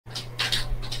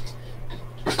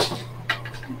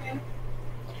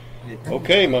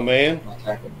Okay, my man.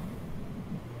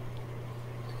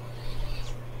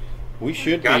 We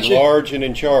should be large and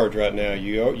in charge right now.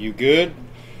 You good?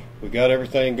 We got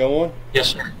everything going? Yes,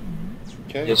 sir.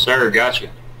 Okay. Yes, sir. Gotcha.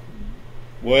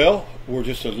 Well, we're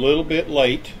just a little bit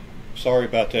late. Sorry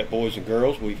about that, boys and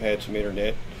girls. We've had some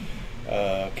internet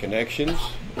connections,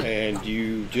 and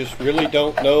you just really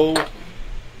don't know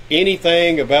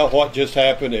anything about what just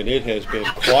happened, and it has been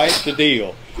quite the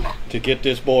deal to get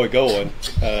this boy going.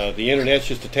 The internet's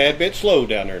just a tad bit slow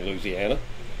down there in Louisiana,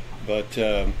 but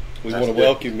we want to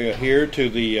welcome you here to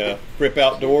the Fripp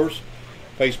Outdoors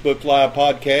Facebook Live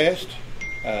podcast.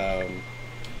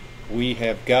 We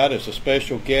have got as a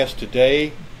special guest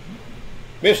today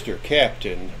Mr.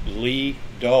 Captain Lee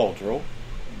Daughdrill,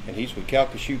 and he's with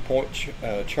Calcasieu Point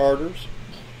Charters.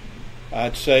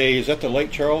 I'd say, is that the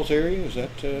Lake Charles area? Is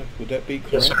that would that be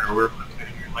correct? Yes, sir. We're located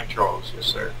here in Lake Charles. Yes,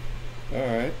 sir. All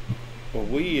right. Well,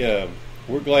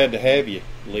 we're glad to have you,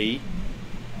 Lee.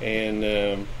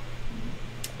 And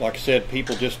like I said,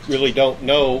 people just really don't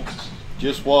know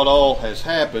just what all has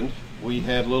happened. We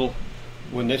had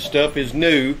when this stuff is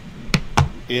new,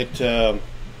 we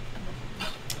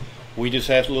just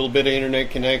have a little bit of internet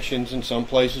connections, and some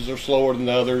places are slower than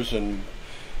others, and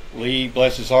Lee,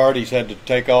 bless his heart, he's had to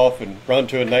take off and run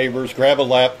to a neighbor's, grab a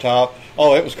laptop.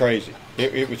 Oh, it was crazy.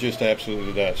 It was just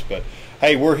absolutely nuts. But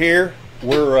hey, we're here.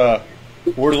 We're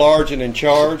large and in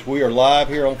charge. We are live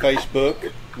here on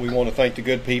Facebook. We want to thank the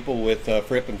good people with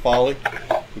Fripp and Folly,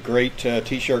 a great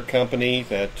T-shirt company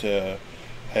that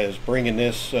has bringing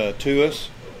this to us.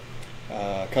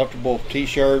 Comfortable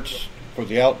T-shirts for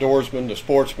the outdoorsman, the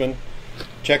sportsman.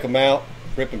 Check them out,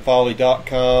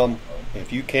 frippandfolly.com.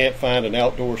 If you can't find an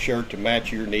outdoor shirt to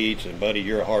match your needs, then buddy,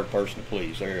 you're a hard person to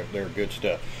please. They're good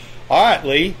stuff. All right,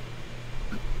 Lee,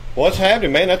 what's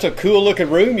happening, man? That's a cool looking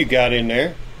room you got in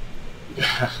there.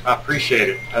 I appreciate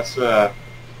it. That's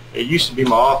it used to be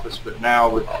my office, but now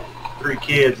with 3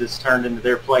 kids, it's turned into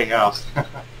their playhouse.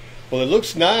 Well, it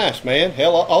looks nice, man.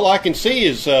 Hell, all I can see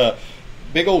is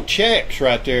big old checks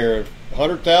right there,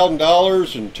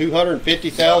 $100,000 and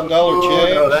 $250,000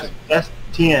 checks. No, that's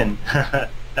 10.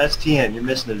 That's 10. You're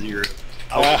missing a 0.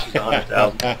 I wish it was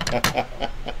 100,000.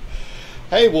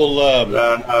 Hey,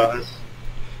 well,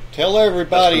 tell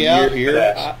everybody out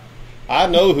here. I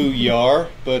know who you are,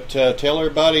 but tell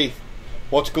everybody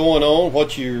what's going on,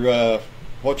 what your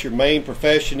main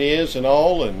profession is, and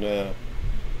all, and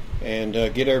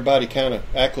get everybody kind of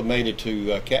acclimated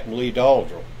to Captain Lee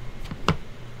Daughdrill.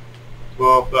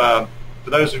 Well, for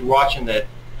those who are watching that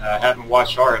haven't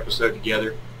watched our episode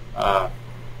together,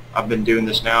 I've been doing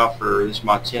this now this is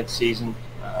my 10th season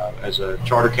as a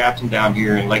charter captain down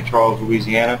here in Lake Charles,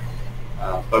 Louisiana,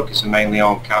 focusing mainly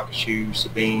on Calcasieu,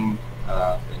 Sabine,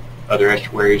 and other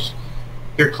estuaries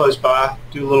here close by.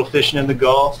 Do a little fishing in the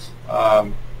Gulf,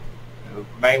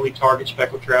 mainly target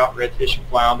speckled trout, redfish, and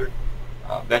flounder.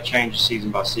 That changes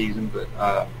season by season, but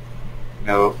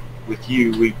with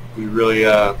you, we really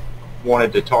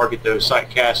wanted to target those sight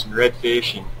casts and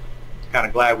redfish, and kind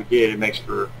of glad we did. It makes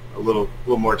for a little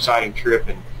more exciting trip,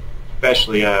 and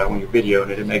especially when you're videoing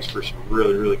it, it makes for some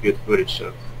really good footage.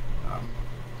 So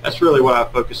that's really what I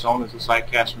focus on, is the sight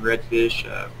cast and redfish.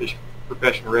 Fish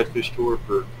professional redfish tour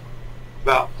for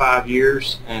about 5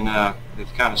 years, and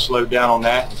it's kind of slowed down on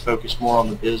that and focused more on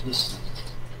the business.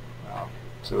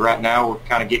 So right now we're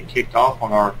kind of getting kicked off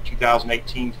on our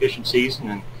 2018 fishing season,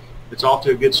 and it's off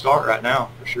to a good start right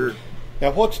now for sure.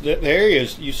 Now, what's the area?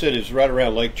 You said is right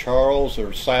around Lake Charles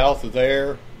or south of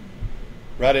there,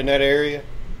 right in that area?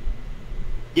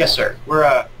 Yes, sir.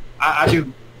 We're I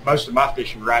do most of my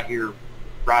fishing right here,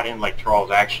 right in Lake Charles.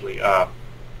 Actually,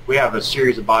 we have a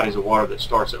series of bodies of water that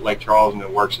starts at Lake Charles and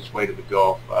then works its way to the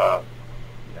Gulf. It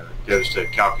goes to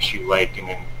Calcasieu Lake, and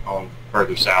then on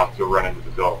further south you'll run into the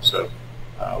Gulf. So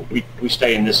we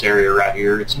stay in this area right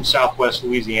here. It's in Southwest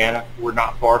Louisiana. We're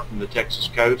not far from the Texas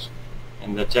coast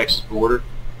and the Texas border.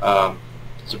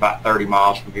 It's about 30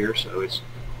 miles from here, so it's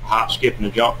a hop, skip, and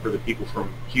a jump for the people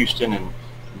from Houston and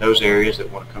those areas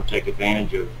that want to come take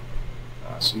advantage of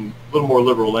some little more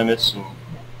liberal limits. And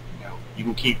you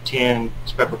can keep 10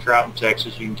 speckled trout in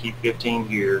Texas. You can keep 15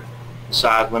 here. The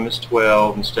size limit's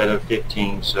 12 instead of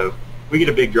 15. So we get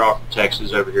a big draw from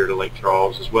Texas over here to Lake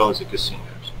Charles, as well as the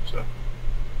casinos. So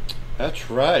that's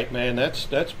right, man. That's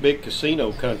big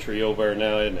casino country over there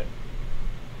now, isn't it?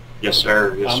 Yes,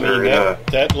 sir. Yes, sir. I mean,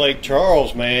 that Lake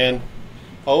Charles, man.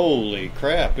 Holy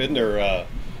crap! Isn't there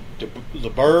the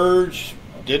Burge?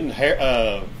 Golden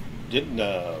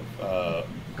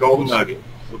Nugget.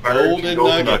 Golden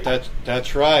Nugget.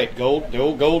 That's right. The old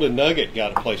Golden Nugget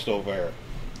got a place over there.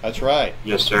 That's right.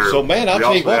 Yes, sir. So, man, I'll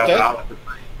tell you what,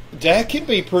 That can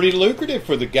be pretty lucrative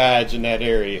for the guides in that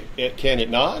area, can it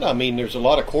not? I mean, there's a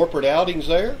lot of corporate outings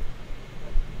there.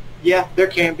 Yeah, there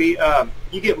can be.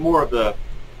 You get more of the,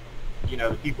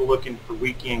 the people looking for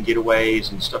weekend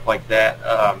getaways and stuff like that.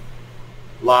 A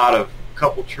lot of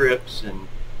couple trips and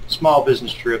small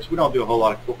business trips. We don't do a whole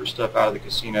lot of corporate stuff out of the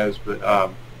casinos, but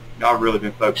I've really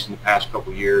been focusing the past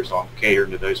couple of years on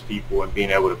catering to those people and being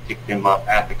able to pick them up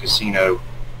at the casino,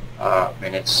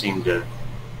 and it seemed to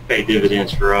pay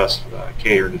dividends for us,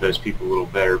 catering to those people a little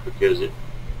better, because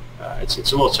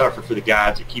it's a little tougher for the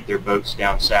guides that keep their boats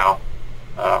down south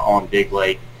on Big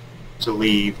Lake to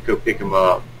leave, go pick them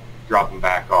up, drop them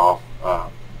back off.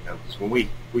 Because when we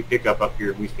pick up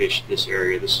here and we fish this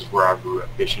area, this is where I grew up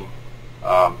fishing,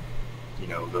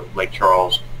 the Lake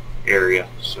Charles area,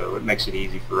 so it makes it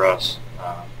easy for us.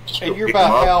 And you're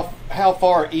about how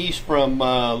far east from,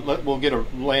 we'll get a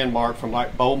landmark from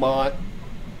like Beaumont?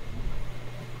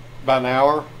 About an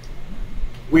hour?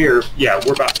 We're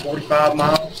about 45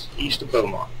 miles east of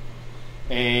Beaumont.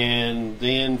 And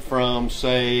then from,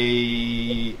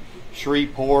 say,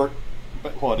 Shreveport,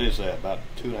 what is that, about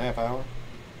 2.5 hours?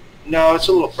 No, it's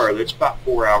a little further. It's about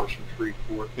 4 hours from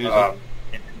Shreveport. And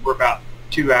we're about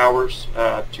 2 hours,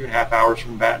 2.5 hours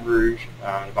from Baton Rouge,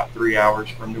 and about 3 hours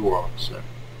from New Orleans. So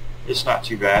it's not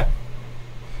too bad.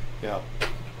 Yeah.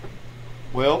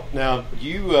 Well, now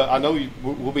I know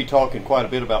we'll be talking quite a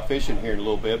bit about fishing here in a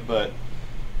little bit, but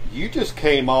you just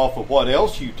came off of what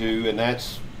else you do, and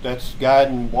that's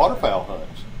guiding waterfowl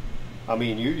hunts. I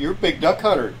mean, you're a big duck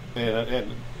hunter, and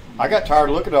I got tired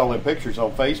of looking at all them pictures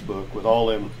on Facebook with all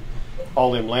them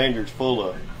lanyards full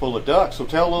of ducks. So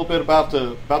tell a little bit about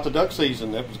the duck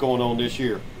season that was going on this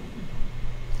year.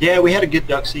 Yeah, we had a good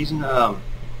duck season.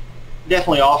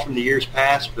 Definitely off from the years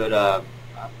past, but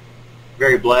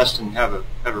very blessed and have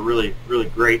a really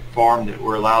great farm that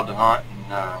we're allowed to hunt,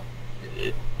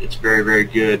 and it's very, very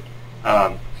good.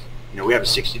 We have a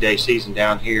 60-day season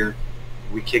down here.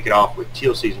 We kick it off with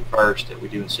teal season first that we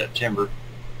do in September.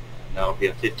 And that'll be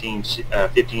a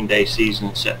 15-day season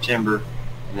in September,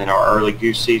 and then our early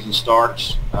goose season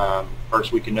starts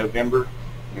first week in November,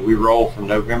 and we roll from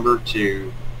November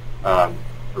to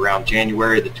around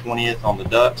January the 20th on the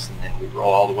ducks, and then we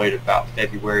roll all the way to about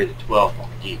February the 12th on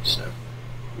the geese. So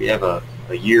we have a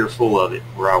year full of it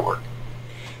where I work.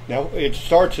 Now it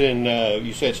starts in,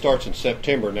 you said it starts in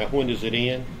September. Now when does it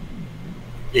end?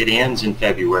 It ends in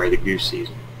February, the goose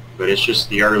season, but it's just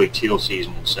the early teal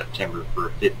season in September for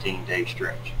a 15-day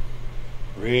stretch.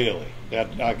 Really?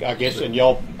 I guess, and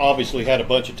y'all obviously had a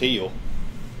bunch of teal.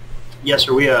 Yes,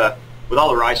 sir. We with all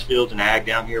the rice fields and ag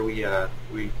down here, we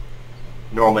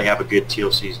normally have a good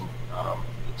teal season.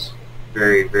 It's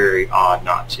very, very odd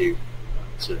not to.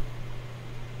 It's a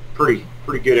pretty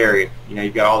good area.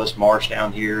 You've got all this marsh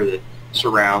down here that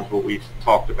surrounds what we've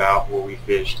talked about, where we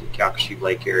fish, the Calcasieu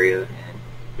Lake area, and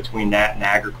between that and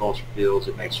agriculture fields,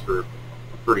 it makes for a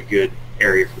pretty good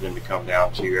area for them to come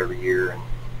down to every year. And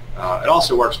it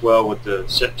also works well with the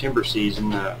September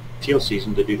season, teal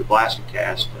season, to do the blasting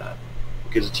cast,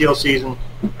 because the teal season,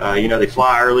 they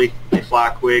fly early, they fly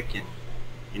quick, and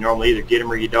you normally either get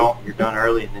them or you don't. You're done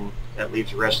early, and then that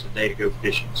leaves the rest of the day to go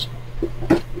fishing. So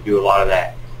we do a lot of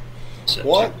that.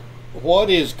 What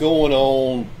is going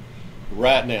on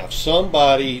right now?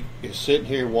 Somebody is sitting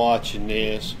here watching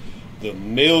this, the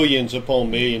millions upon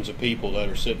millions of people that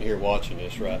are sitting here watching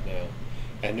this right now,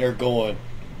 and they're going,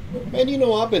 man,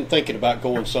 I've been thinking about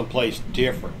going someplace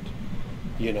different.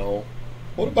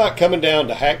 What about coming down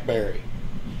to Hackberry?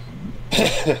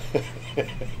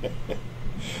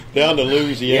 Down to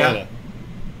Louisiana.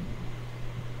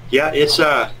 Yeah, it's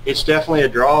definitely a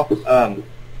draw.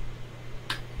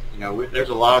 There's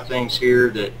a lot of things here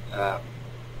that,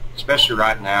 especially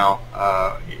right now,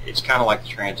 it's kind of like the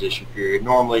transition period.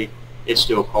 Normally, it's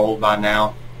still cold by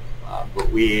now, but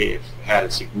we've had a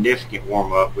significant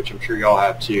warm up, which I'm sure y'all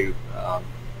have too.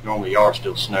 Normally, y'all are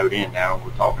still snowed in now, and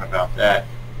we're talking about that.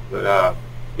 But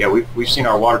we've seen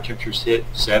our water temperatures hit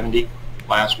 70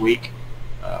 last week,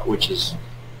 which is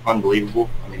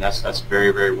unbelievable. I mean, that's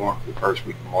very, very warm for the first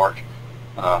week of March.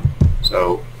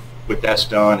 So what that's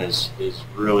done is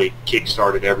really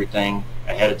kick-started everything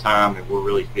ahead of time, and we're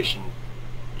really fishing,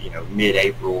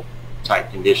 mid-April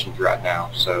type conditions right now.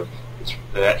 So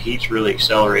that heat's really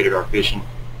accelerated our fishing.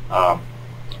 A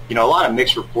lot of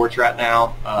mixed reports right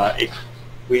now.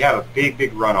 We have a big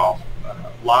runoff.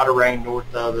 A lot of rain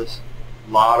north of us,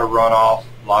 a lot of runoff,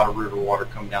 a lot of river water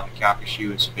coming down the Calcasieu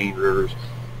and Sabine rivers,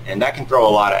 and that can throw a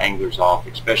lot of anglers off,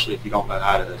 especially if you don't know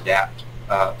how to adapt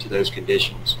to those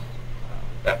conditions.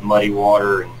 That muddy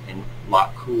water and a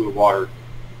lot cooler water,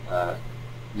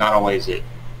 not only is it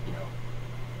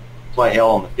play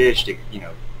hell on the fish to,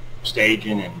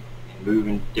 staging and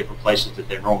moving different places that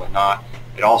they're normally not.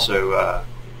 It also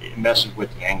it messes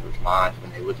with the angler's mind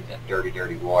when they look at that dirty,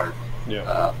 dirty water.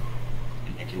 Yeah.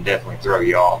 And it can definitely throw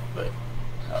you off. But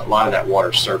a lot of that water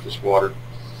is surface water,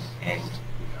 and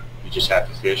you just have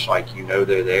to fish like they're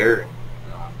there. And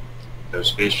those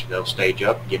fish, they'll stage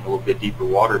up, get in a little bit deeper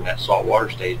water, and that salt water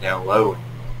stays down low, and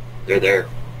they're there.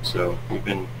 So we've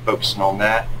been focusing on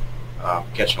that.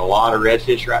 Catching a lot of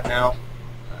redfish right now.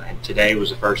 And today was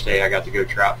the first day I got to go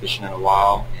trout fishing in a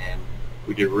while, and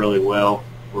we did really well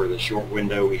for the short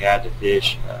window we had to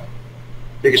fish.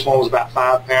 Biggest one was about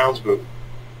 5 pounds, but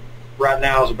right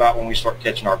now is about when we start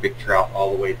catching our big trout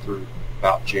all the way through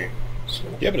about June. So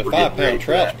yeah, but a 5-pound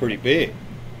trout's pretty big.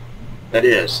 That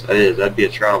is. That'd be a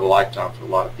trout of a lifetime for a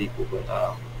lot of people. But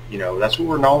that's what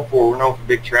we're known for. We're known for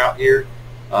big trout here.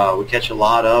 We catch a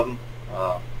lot of them.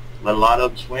 Let a lot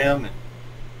of them swim,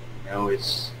 and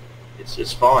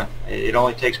it's fun. It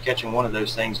only takes catching one of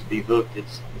those things to be hooked.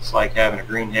 It's like having a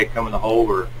greenhead come in the hole,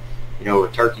 or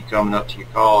a turkey coming up to your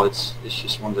call. It's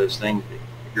just one of those things that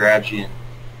grabs you, and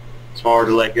it's hard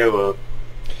to let go of.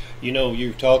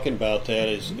 You're talking about that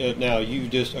is now are you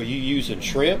using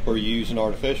shrimp or are you using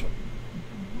artificial?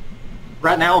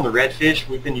 Right now on the redfish,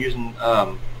 we've been using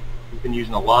a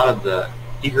lot of the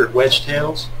egret wedge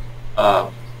tails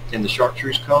in the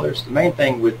chartreuse colors. The main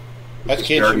thing with that's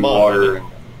this dirty water, and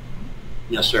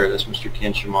yes sir, that's Mr.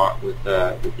 Ken Chamont with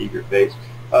egret baits.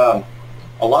 A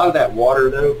lot of that water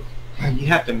though, you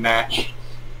have to match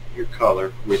your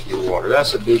color with your water.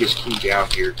 That's the biggest key down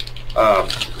here.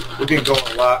 We've been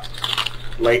going a lot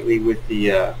lately with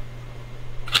the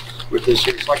with this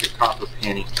here. It's like a copper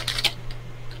penny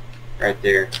right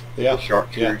there. Yeah. The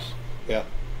chartreuse. Yeah.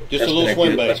 Just a little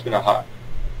swim bait. That's been a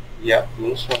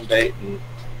little swim bait. And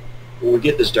when we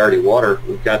get this dirty water,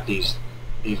 we've got these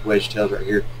wedge tails right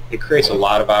here. It creates a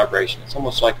lot of vibration. It's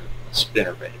almost like a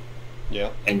spinner bait.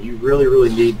 Yeah. And you really,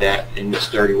 really need that in this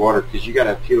dirty water, because you got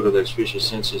to appeal to those fish's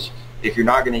senses. If you're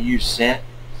not going to use scent,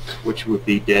 which would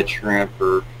be dead shrimp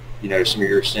or some of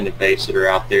your scented baits that are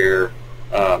out there,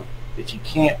 if you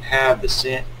can't have the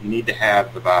scent, you need to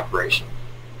have the vibration.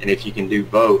 And if you can do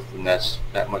both, then that's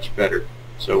that much better.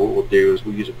 So what we'll do is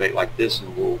we'll use a bait like this,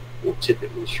 and we'll tip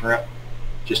it with shrimp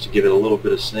just to give it a little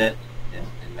bit of scent.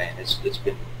 And man, it's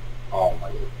been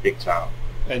big time.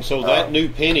 And so that new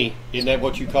penny, isn't that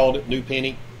what you called it? New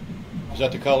penny? Is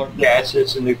that the color? Yeah,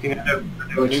 it's a new penny.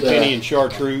 New penny and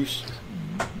chartreuse.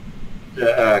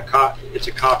 It's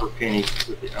a copper penny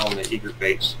on the egret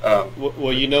baits.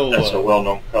 Well, that's a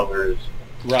well-known color.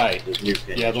 Right. New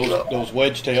penny. Yeah, those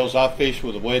wedge tails. I fished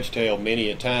with a wedge tail many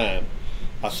a time.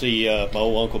 I see my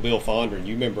old Uncle Bill Fondren.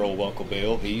 You remember old Uncle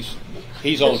Bill? He's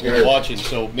on here watching.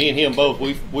 So me and him both,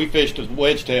 we fished a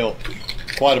wedge tail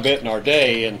quite a bit in our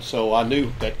day, and so I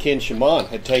knew that Ken Chamont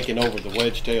had taken over the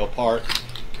wedge tail part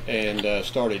and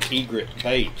started egret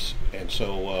baits, and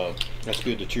so that's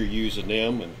good that you're using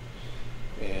them,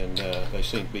 and they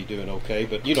seem to be doing okay.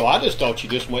 But I just thought you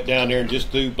just went down there and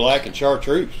just do black and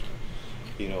chartreuse.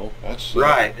 That's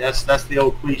right. That's the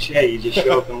old cliche. You just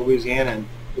show up in Louisiana and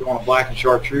put on a black and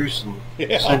chartreuse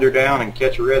and send her down and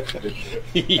catch a redfish.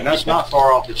 And that's not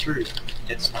far off the truth.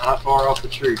 It's not far off the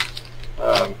truth.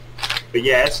 But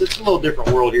yeah, it's a little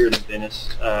different world here than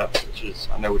Venice, which is,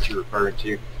 I know what you're referring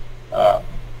to.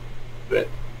 But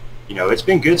it's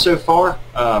been good so far.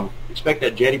 Expect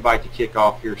that jetty bite to kick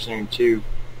off here soon too.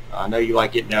 I know you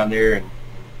like getting down there and.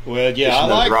 Well, yeah, I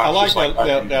like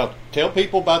that. Now, tell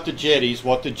people about the jetties,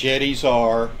 what the jetties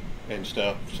are, and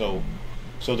stuff, so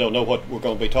they'll know what we're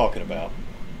going to be talking about.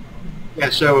 Yeah,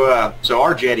 so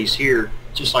our jetties here,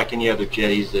 just like any other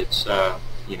jetties that's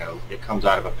it comes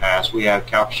out of a pass. We have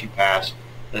Calcasieu Pass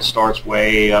that starts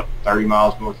way up 30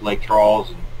 miles north of Lake Charles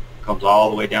and comes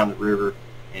all the way down the river,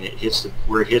 and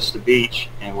where it hits the beach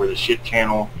and where the ship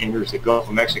channel enters the Gulf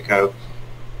of Mexico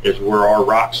is where our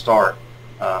rocks start.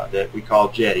 That we call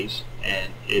jetties,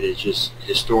 and it is just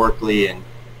historically and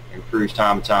proves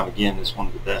time and time again it's one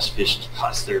of the best fishing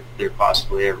spots there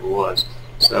possibly ever was.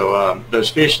 So those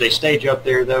fish, they stage up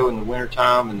there though in the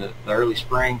wintertime and the early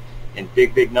spring in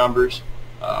big numbers,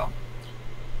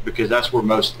 because that's where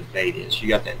most of the bait is. You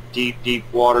got that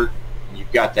deep water, and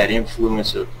you've got that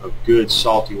influence of good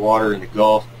salty water in the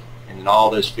Gulf, and then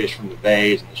all those fish from the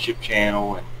bays and the ship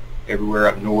channel and everywhere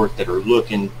up north that are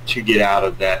looking to get out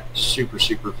of that super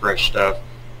fresh stuff.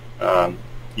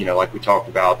 Like we talked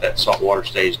about, that salt water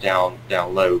stays down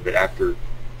low, but after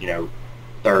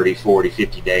 30, 40,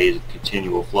 50 days of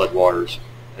continual flood waters,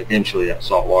 eventually that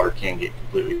salt water can get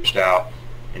completely pushed out,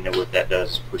 and then what that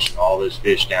does is push all those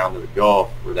fish down to the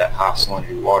Gulf where that high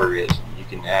salinity water is. You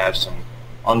can have some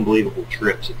unbelievable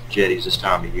trips at the jetties this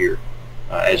time of year,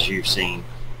 as you've seen,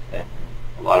 and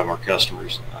a lot of our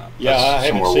customers. Yeah, I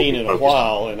haven't seen it in a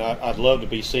while, and I'd love to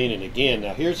be seeing it again.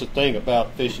 Now, here's the thing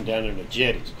about fishing down in the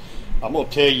jetties. I'm going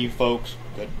to tell you folks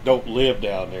that don't live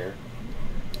down there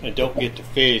and don't get to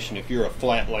fish, and if you're a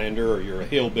flatlander or you're a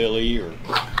hillbilly or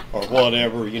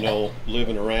whatever, you know,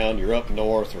 living around, you're up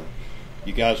north, or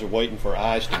you guys are waiting for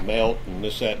ice to melt and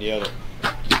this, that, and the other.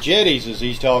 The jetties, as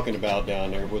he's talking about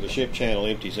down there, where the ship channel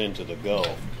empties into the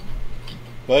Gulf,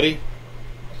 buddy,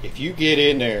 if you get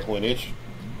in there when it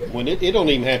don't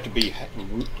even have to be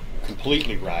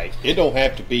completely right. It don't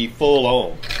have to be full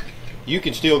on. You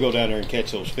can still go down there and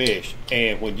catch those fish.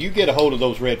 And when you get a hold of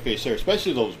those redfish there,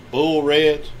 especially those bull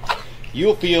reds,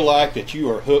 you'll feel like that you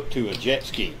are hooked to a jet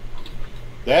ski.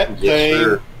 That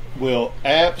thing will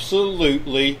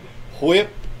absolutely whip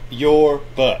your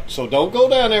butt. So don't go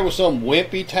down there with some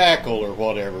wimpy tackle or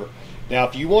whatever. Now,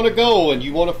 if you want to go and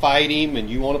you want to fight him and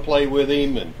you want to play with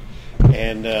him and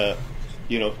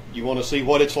you know, you want to see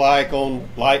what it's like on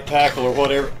light tackle or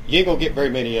whatever, you ain't going to get very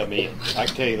many of them in. I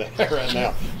can tell you that right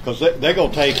now. Because they're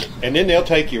going to take it. And then they'll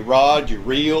take your rod, your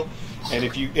reel, and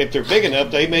if they're big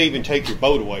enough, they may even take your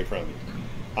boat away from you.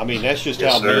 I mean, that's just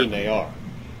how mean they are.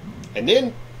 And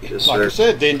then, like I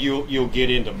said, then you'll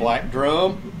get into black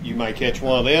drum. You may catch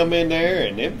one of them in there,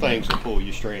 and them things will pull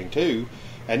your string too.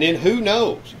 And then who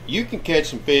knows? You can catch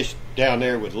some fish down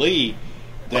there with Lee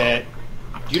that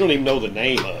you don't even know the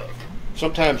name of.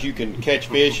 Sometimes you can catch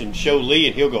fish and show Lee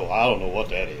and he'll go, I don't know what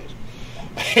that is.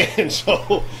 And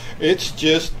so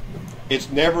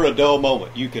it's never a dull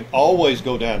moment. You can always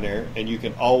go down there and you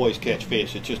can always catch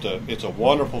fish. It's a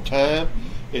wonderful time.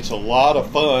 It's a lot of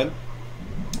fun.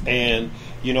 And,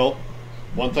 you know,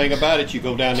 one thing about it, you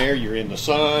go down there, you're in the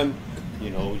sun, you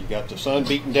know, you got the sun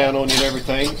beating down on you and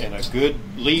everything, and a good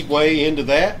lead way into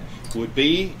that would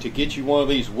be to get you one of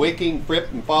these wicking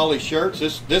Fripp and Folly shirts.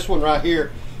 This one right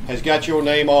here has got your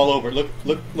name all over it.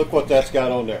 Look what that's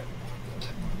got on there.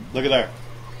 Look at there.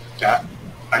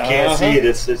 I can't see it.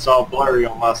 It's all blurry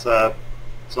on my side.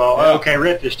 It's all okay.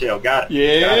 Redfish tail. Got it.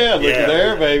 Yeah, look at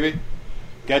there, baby.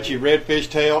 Got your redfish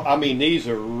tail. I mean, these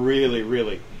are really,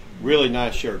 really, really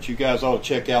nice shirts. You guys ought to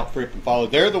check out Fripp and Folly.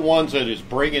 They're the ones that is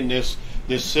bringing this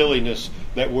silliness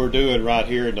that we're doing right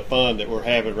here and the fun that we're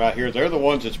having right here. They're the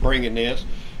ones that's bringing this,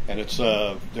 and it's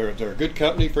they're a good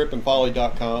company.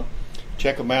 FrippandFolly.com.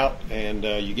 Check them out, and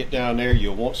you get down there,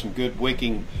 you'll want some good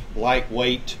wicking,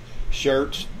 lightweight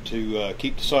shirts to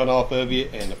keep the sun off of you,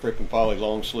 and the Fripp and Folly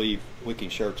long sleeve wicking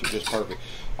shirts are just perfect.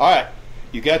 All right,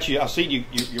 I see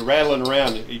you're rattling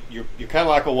around. You're kind of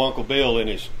like old Uncle Bill in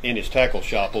his tackle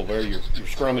shop over there. You're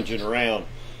scrummaging around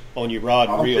on your rod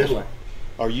and reels.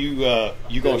 Are you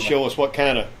going to show us what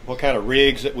kind of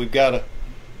rigs that we got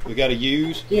to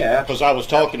use? Yeah, because I was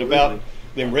talking about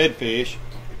them redfish.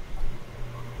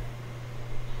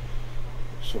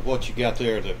 So what you got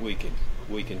there that we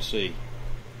can see?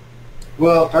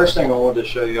 Well, first thing I wanted to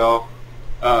show y'all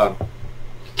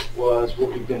was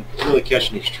what we've been really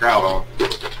catching these trout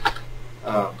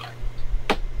on.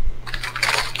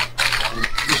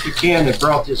 Mr. Ken had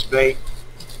brought this bait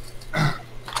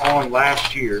on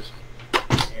last year,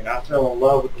 and I fell in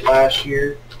love with it last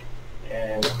year,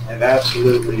 and have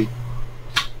absolutely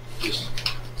just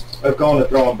I've gone to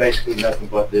throwing basically nothing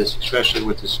but this, especially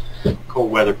with this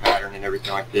cold weather pattern and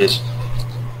everything like this.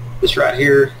 This right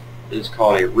here is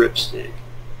called a ripstick.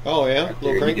 Oh yeah, right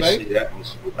little crankbait. See that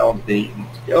on the beat.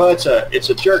 Oh, it's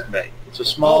a jerk bait. It's a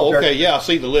small. Oh, okay, jerk yeah, I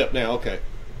see the lip now. Okay.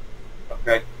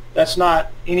 Okay, that's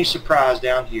not any surprise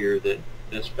down here that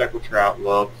speckled trout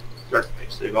love jerk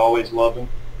baits. They've always loved them,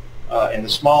 and the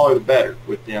smaller the better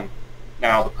with them.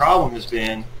 Now the problem has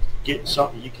been getting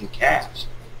something you can cast.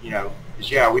 You know.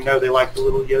 Yeah, we know they like the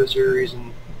little yozuris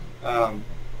and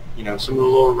you know, some of the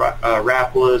little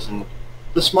rapalas and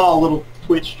the small little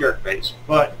twitch jerkbaits.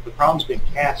 But the problem's been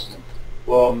casting.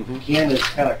 Well, Ken has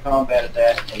kind of combated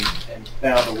that and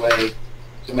found a way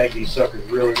to make these suckers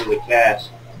really, really cast.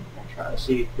 I'm trying to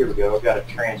see. Here we go. I've got a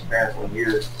transparent one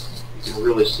here. You can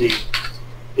really see.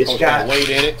 It's got weight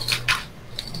in it.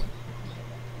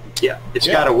 Yeah, it's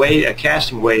got a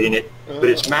casting weight in it, but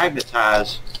it's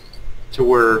magnetized to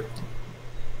where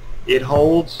it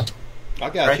holds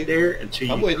there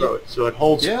until you throw it. So it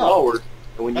holds forward,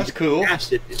 and when you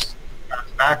cast it, it starts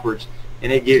backwards,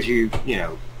 and it gives you,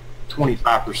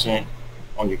 25%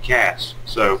 on your cast.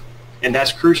 So, and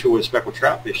that's crucial with speckled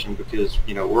trout fishing because,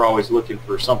 we're always looking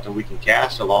for something we can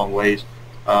cast a long ways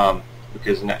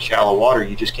because in that shallow water,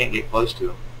 you just can't get close to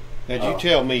them. Now, did you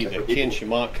tell me that Ken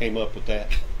Chamont came up with that?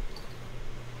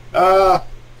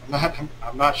 I'm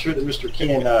I'm not sure that Mr.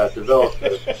 Ken developed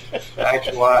the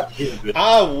actual idea. But,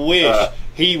 I wish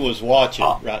he was watching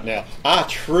right now. I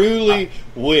truly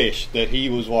wish that he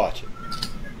was watching.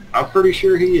 I'm pretty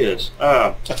sure he is.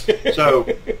 So,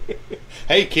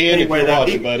 hey Ken, anyway, if you're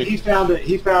watching, buddy,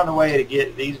 he found a way to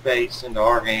get these baits into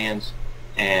our hands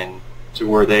and to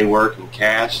where they work and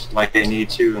cast like they need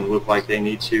to and look like they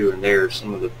need to, and they're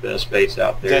some of the best baits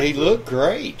out there. They look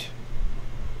great.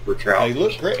 For trout. They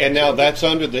look great, and now that's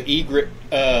under the egret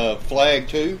flag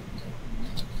too.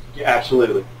 Yeah,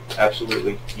 absolutely,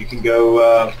 absolutely. You can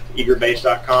go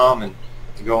egretbaits.com and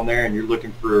go on there, and you're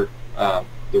looking for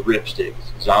the ripstick,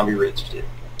 zombie ripstick.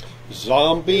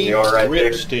 Zombie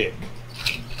ripstick.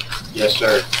 Yes,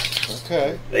 sir.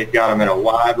 Okay. They've got them in a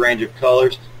wide range of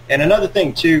colors. And another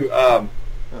thing too,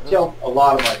 tell a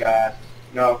lot of my guys,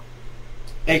 you know,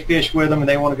 they fish with them and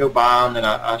they want to go buy them, and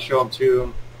I show them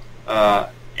to them,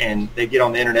 and they get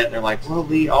on the internet and they're like, well,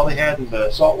 Lee, all they had in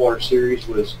the saltwater series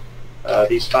was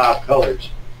these 5 colors.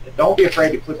 Don't be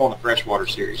afraid to click on the freshwater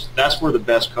series. That's where the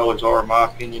best colors are, in my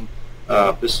opinion.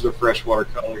 This is a freshwater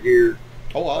color here.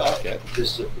 Oh, I like that.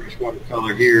 This is a freshwater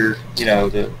color here. You know,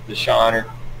 the shiner,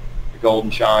 the golden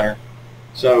shiner.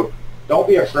 So don't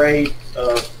be afraid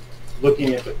of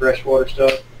looking at the freshwater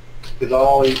stuff, because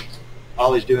all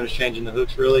he's doing is changing the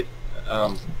hooks, really.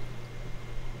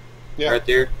 Yeah. Right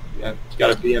there. Yeah, it's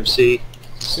got a BMC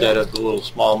instead of the little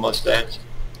small mustache.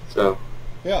 So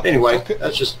yeah. Anyway, Okay.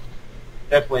 that's just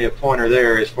definitely a pointer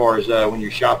there as far as when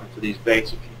you're shopping for these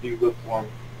baits. If you do look for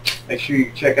them, make sure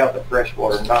you check out the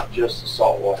freshwater, not just the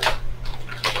saltwater.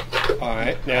 All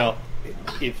right. Now,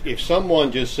 if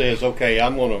someone just says, okay,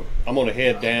 I'm gonna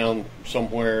head down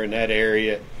somewhere in that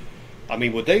area, I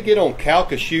mean, would they get on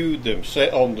Calcasieu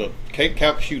themselves, on the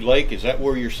Calcasieu Lake? Is that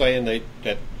where you're saying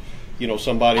that you know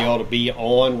somebody ought to be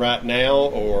on right now,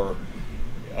 or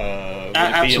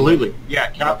absolutely,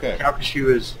 yeah. Okay.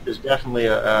 Calcasieu is definitely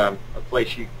a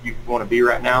place you want to be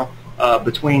right now.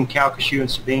 Between Calcasieu and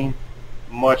Sabine,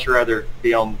 much rather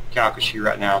be on Calcasieu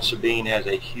right now. Sabine has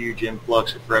a huge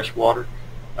influx of fresh water.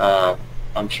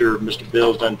 I'm sure Mr.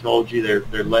 Bill's done told you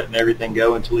they're letting everything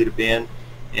go in Toledo Bend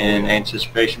in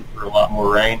anticipation for a lot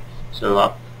more rain.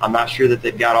 So I'm not sure that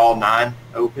they've got all 9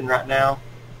 open right now,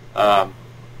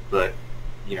 but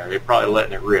you know, they're probably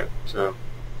letting it rip. So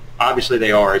obviously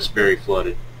they are. It's very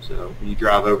flooded. So when you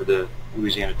drive over the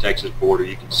Louisiana-Texas border,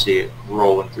 you can see it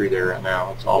rolling through there right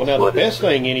now. It's all flooded. The best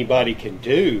thing anybody can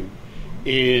do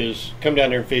is come down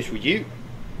there and fish with you.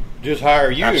 Just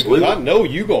hire you, because I know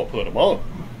you're going to put them on.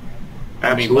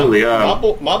 Absolutely. I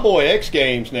mean, my boy X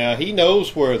Games now, he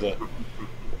knows where the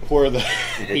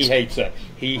he hates that.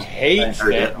 He hates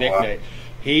that nickname.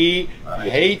 He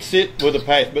hates it with a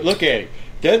passion. But look at him.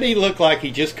 Doesn't he look like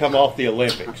he just come off the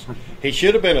Olympics? He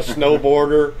should have been a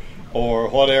snowboarder or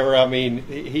whatever. I mean,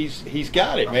 he's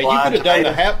got it, man. You could have done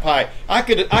the half pipe.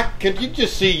 Could you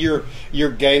just see your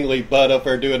gangly butt up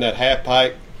there doing that half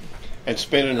pipe and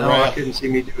spinning around? I couldn't see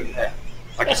me doing that.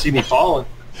 I could see me falling.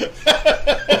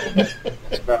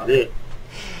 That's about it.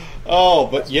 Oh,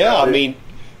 but yeah, I mean,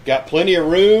 got plenty of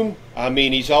room. I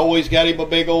mean, he's always got him a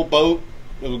big old boat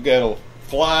that'll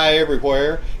fly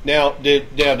everywhere. Now, do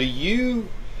you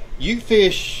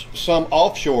fish some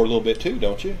offshore a little bit too,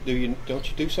 don't you? Don't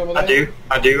you do some of that? I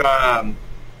do.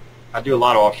 I do a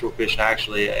lot of offshore fishing,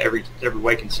 actually. Every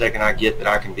waking second I get that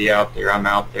I can be out there, I'm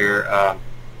out there.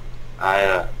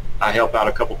 I help out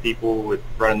a couple people with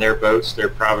running their boats, their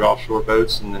private offshore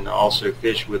boats, and then I also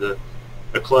fish with a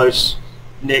close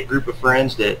knit group of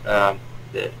friends that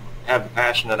have the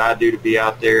passion that I do to be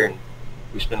out there, and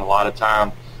we spend a lot of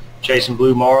time chasing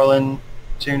blue marlin,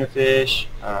 tuna fish,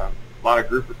 a lot of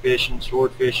grouper fishing,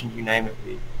 sword fishing, you name it.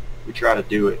 We try to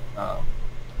do it.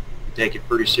 We take it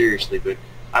pretty seriously, but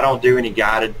I don't do any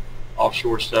guided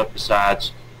offshore stuff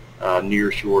besides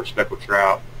near shore, speckled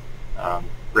trout,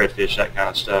 redfish, that kind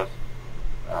of stuff.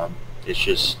 It's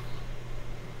just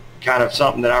kind of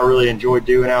something that I really enjoy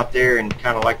doing out there, and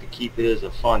kind of like to keep it as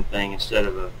a fun thing instead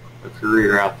of a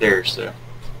career out there. So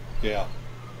yeah,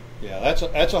 that's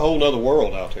a whole nother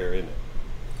world out there, isn't it?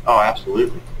 Oh,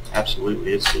 absolutely,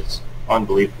 absolutely. It's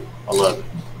unbelievable. I love it.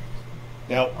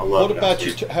 Now, what about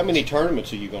you? How many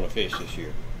tournaments are you going to fish this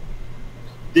year?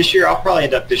 This year, I'll probably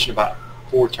end up fishing about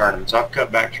 4 tournaments. I've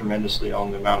cut back tremendously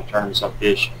on the amount of tournaments I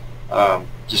fish,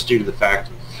 just due to the fact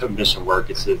of missing work.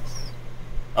 It's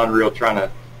unreal trying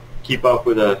to keep up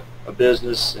with a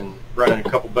business and running a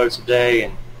couple boats a day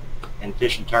and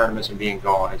fishing tournaments and being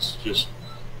gone. It's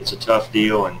a tough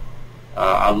deal, and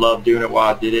I love doing it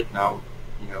while I did it, and I'm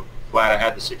glad I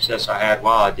had the success I had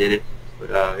while I did it.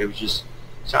 But it was just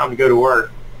time to go to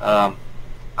work.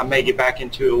 I may get back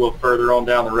into it a little further on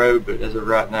down the road, but as of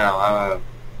right now,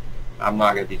 I'm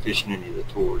not going to be fishing any of the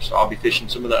tours. So I'll be fishing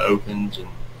some of the opens and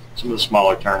some of the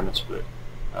smaller tournaments, but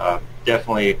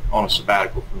definitely on a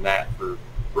sabbatical from that for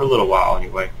a little while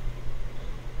anyway.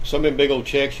 Some of them big old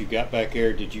checks you got back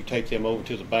there, did you take them over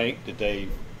to the bank? Did they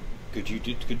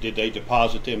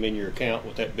deposit them in your account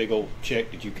with that big old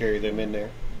check? Did you carry them in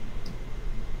there?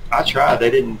 I tried. They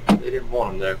didn't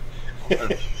want them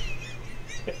though.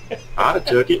 I'd have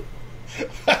took it.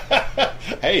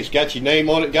 Hey, it's got your name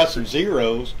on it, got some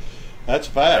zeros. That's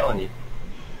a fact. I'm telling you.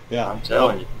 Yeah, I'm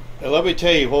telling you. Let me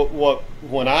tell you what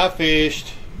when I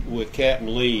fished with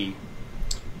Captain Lee,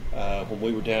 when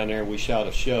we were down there and we shot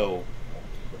a show,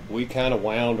 we kind of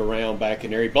wound around back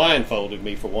in there. He blindfolded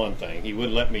me for one thing. He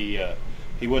wouldn't let me.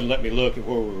 He wouldn't let me look at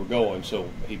where we were going. So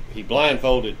he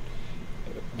blindfolded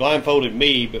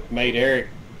me, but made Eric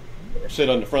sit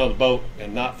on the front of the boat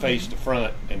and not face the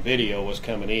front, and video was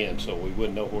coming in, so we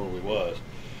wouldn't know where we was.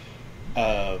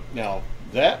 Now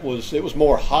it was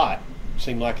more hot. It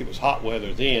seemed like it was hot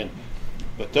weather then,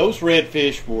 but those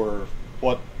redfish were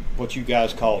what you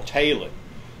guys call tailing.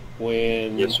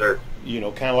 When, yes, sir. You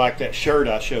know, kind of like that shirt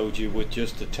I showed you with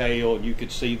just the tail, and you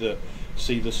could see the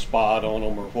spot on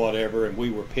them or whatever, and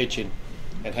we were pitching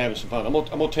and having some fun. I'm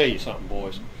gonna tell you something,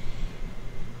 boys.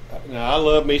 Now I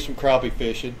love me some crappie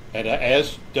fishing, and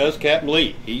as does Captain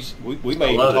Lee. We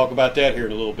may even talk about that here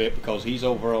in a little bit, because he's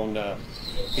over on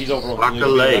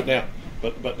Louisiana right now.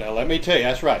 But now let me tell you,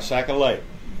 that's right, sack of lake.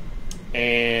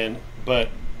 And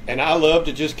I love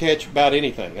to just catch about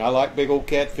anything. I like big old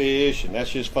catfish, and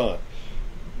that's just fun.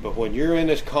 But when you're in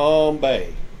this calm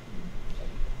bay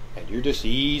and you're just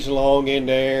easing along in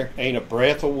there, ain't a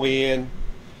breath of wind,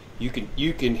 you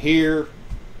can hear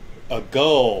a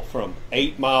gull from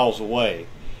 8 miles away,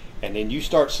 and then you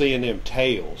start seeing them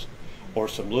tails or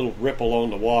some little ripple on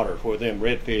the water where them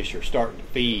redfish are starting to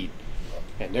feed,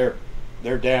 and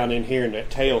they're down in here, and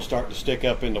that tail starting to stick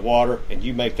up in the water, and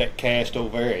you make that cast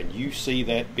over there and you see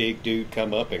that big dude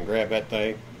come up and grab that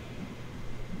thing,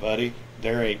 buddy,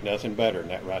 there ain't nothing better than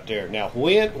that right there. Now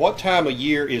what time of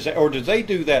year is that, or do they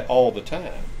do that all the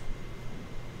time?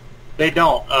 They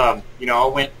don't. You know,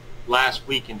 I went last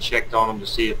week and checked on them to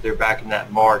see if they're back in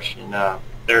that marsh, and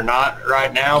they're not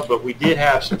right now, but we did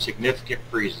have some significant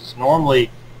freezes. Normally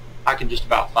I can just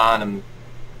about find them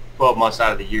 12 months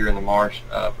out of the year in the marsh,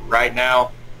 but right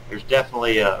now there's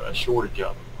definitely a shortage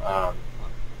of them.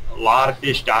 A lot of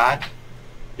fish died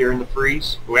during the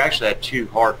freeze. We actually had 2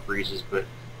 hard freezes, but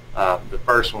the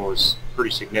first one was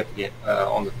pretty significant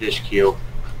on the fish kill.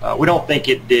 We don't think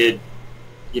it did,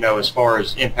 you know, as far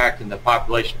as impacting the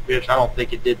population of fish, I don't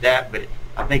think it did that, but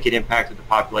I think it impacted the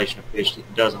population of fish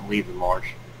that doesn't leave the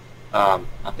marsh. I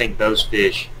think those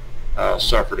fish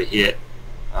suffered a hit,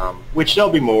 which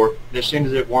there'll be more. As soon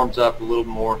as it warms up a little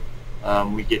more,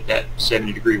 we get that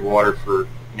 70-degree water for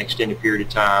an extended period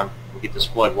of time, we get this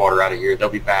flood water out of here, they'll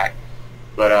be back.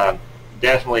 But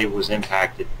definitely was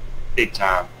impacted big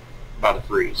time by the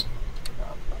freeze,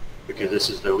 because this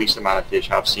is the least amount of fish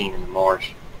I've seen in the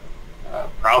marsh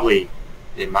probably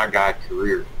in my guide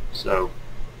career. So,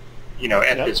 you know,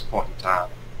 at this point in time.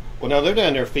 Well, now they're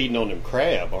down there feeding on them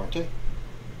crab, aren't they?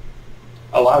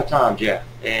 A lot of times, yeah,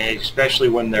 and especially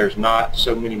when there's not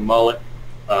so many mullet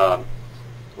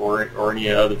or any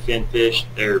other fin fish,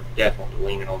 they're definitely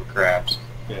leaning on the crabs.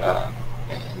 Yeah.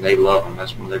 And they love them.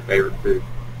 That's one of their favorite food.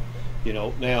 You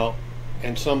know, now,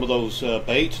 and some of those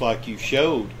baits like you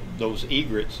showed, those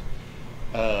egret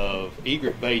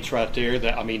baits right there,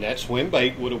 that swim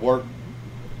bait would have worked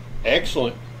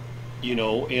excellent, you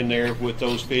know, in there with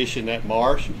those fish in that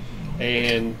marsh.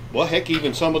 And, well, heck,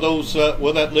 even some of those, that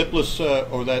lipless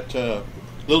or that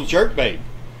little jerk bait.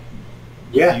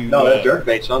 Yeah, that jerk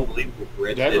bait's unbelievable for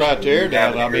redfish. That right there,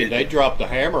 now, they dropped the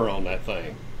hammer on that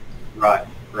thing. Right.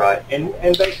 And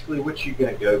basically what you're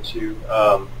going to go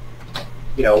to,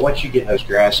 you know, once you get in those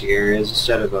grassy areas,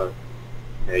 instead of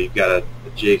you've got a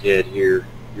jig head here,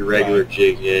 your regular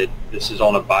jig head. This is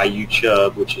on a Bayou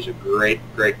chub, which is a great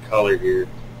color here.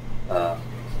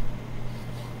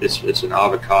 It's an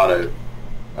avocado,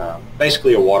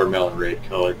 basically a watermelon red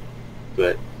color.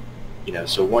 But, you know,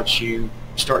 so once you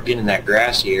start getting in that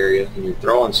grassy area and you're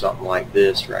throwing something like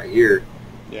this right here,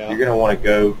 you're going to want to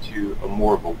go to a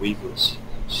more of a weedless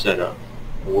setup,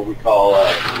 what we call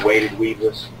weighted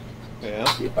weedless. Yeah.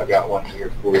 Let's see if I got one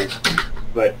here for you.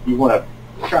 But you want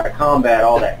to try to combat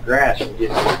all that grass and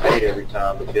get more bait every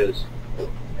time, because, you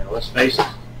know, let's face it,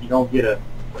 you don't get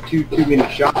too many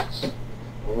shots.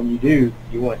 And when you do,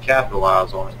 you want to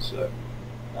capitalize on it. So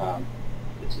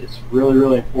it's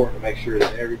really important to make sure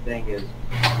that everything is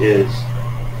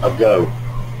a go.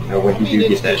 You know, when you do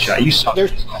get that shot, you saw.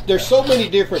 There's so many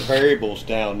different variables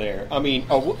down there. I mean,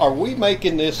 are we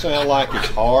making this sound like it's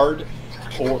hard,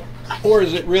 or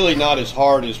is it really not as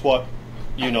hard as what,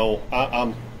 you know?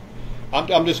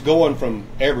 I'm just going from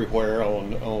everywhere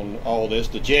on all this,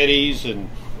 the jetties and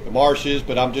the marshes,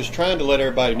 but I'm just trying to let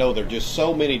everybody know there are just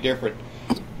so many different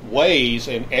ways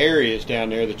and areas down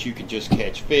there that you can just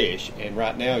catch fish. And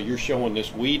right now you're showing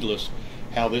this weedless,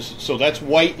 so that's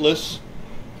weightless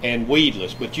and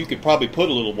weedless, but you could probably put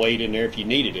a little weight in there if you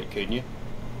needed it, couldn't you?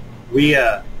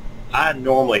 I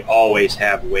normally always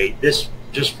have weight. This,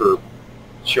 just for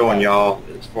showing y'all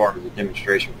as far as the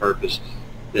demonstration purpose,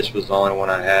 this was the only one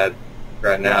I had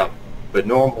right now. But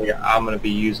normally I'm going to be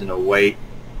using a weight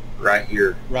right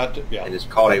here, and it's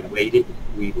called a weighted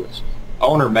weedless.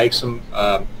 Owner makes them.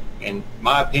 In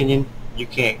my opinion, you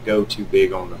can't go too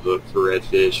big on the hook for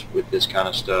redfish with this kind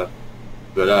of stuff.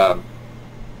 But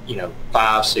you know,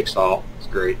 5, 6 aught is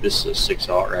great. This is a 6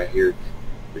 aught right here.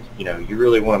 But, you know, you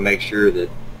really want to make sure that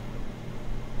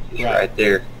it's right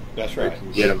there. That's right. You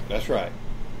can get them. That's right.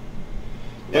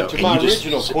 You but to my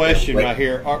original question right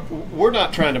here, we're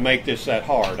not trying to make this that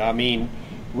hard. I mean,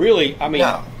 really,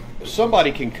 no.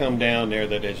 Somebody can come down there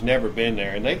that has never been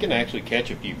there, and they can actually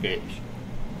catch a few fish.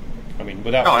 I mean,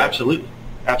 without. Oh, absolutely,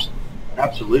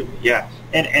 absolutely, yeah.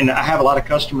 And I have a lot of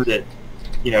customers that,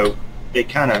 you know, they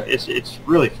kind of, it's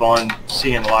really fun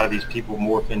seeing a lot of these people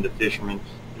morph into fishermen.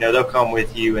 You know, they'll come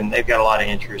with you and they've got a lot of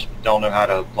interest but don't know how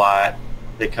to apply it.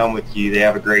 They come with you, they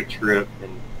have a great trip,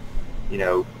 and, you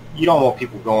know, you don't want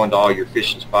people going to all your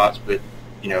fishing spots, but,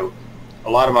 you know, a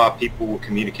lot of my people will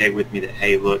communicate with me that,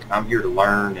 hey, look, I'm here to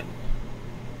learn, and,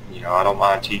 you know, I don't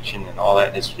mind teaching and all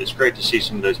that. It's great to see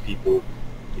some of those people,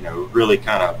 you know, really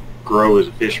kind of grow as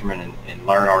a fisherman and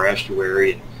learn our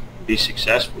estuary and be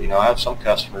successful. You know, I have some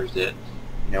customers that,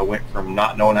 you know, went from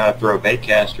not knowing how to throw a bait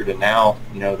caster to now,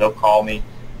 you know, they'll call me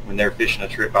when they're fishing a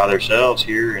trip by themselves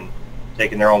here and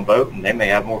taking their own boat, and they may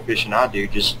have more fish than I do,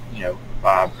 just, you know,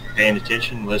 by paying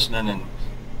attention, listening, and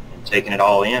taking it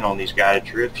all in on these guided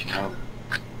trips. You know,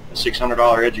 a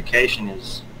 $600 education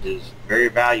is very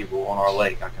valuable on our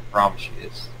lake. I can promise you,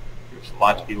 there's a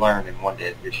lot to be learned in one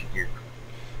day of fishing here.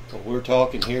 Well, we're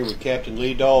talking here with Captain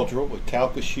Lee Daughdrill with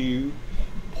Calcasieu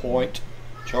Point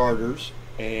Charters,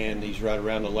 and he's right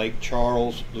around the Lake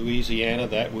Charles, Louisiana.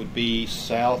 That would be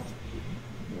southwest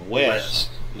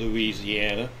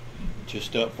Louisiana,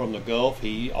 just up from the Gulf.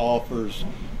 He offers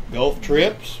Gulf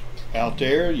trips out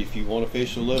there if you want to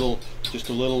fish just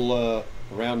a little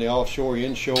around the offshore,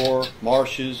 inshore,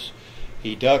 marshes.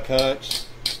 He duck hunts.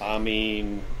 I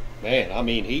mean, man,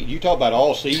 you talk about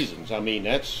all seasons. I mean,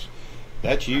 that's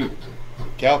you.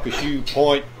 Calcasieu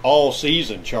Point all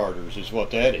season charters is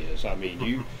what that is. I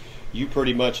mean, you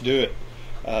pretty much do it.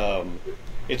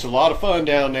 It's a lot of fun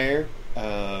down there.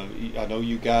 I know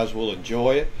you guys will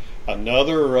enjoy it.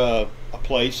 Another a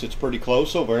place that's pretty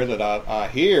close over there that I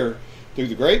hear through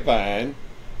the grapevine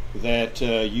that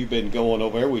you've been going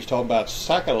over there. We was talking about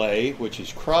Sacalay, which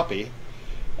is crappie.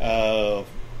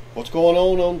 What's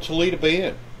going on Toledo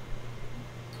Bend?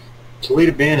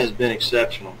 Toledo Bend has been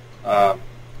exceptional.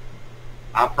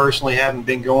 I personally haven't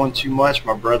been going too much.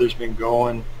 My brother's been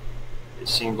going, it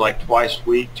seems like twice a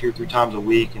week, 2 or 3 times a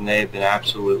week, and they've been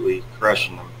absolutely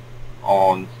crushing them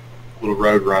on little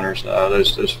road runners.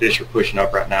 Those fish are pushing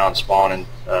up right now and spawning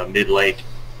mid-lake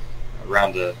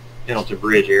around the Pendleton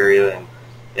Bridge area, and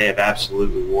they have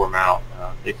absolutely wore them out.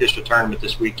 They fished a tournament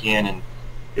this weekend, and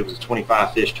it was a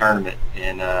 25-fish tournament,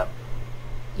 and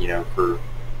you know,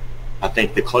 I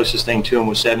think the closest thing to them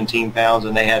was 17 pounds,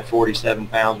 and they had 47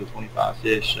 pounds with 25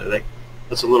 fish. So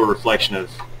that's a little reflection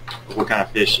of what kind of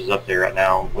fish is up there right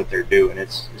now and what they're doing.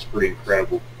 It's pretty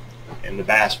incredible. And the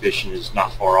bass fishing is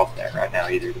not far off that right now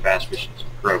either. The bass fishing is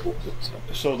incredible.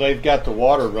 So they've got the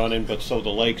water running, but so the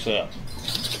lake's up.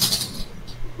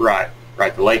 Right.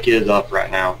 The lake is up right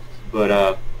now,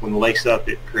 but when the lake's up,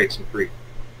 it creates some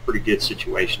pretty good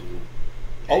situations.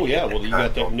 Oh yeah, well you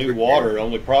got that new water. The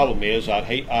only problem is I'd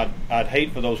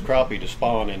hate for those crappie to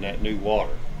spawn in that new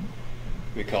water,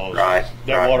 because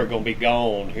that water gonna be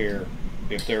gone here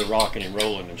if they're rocking and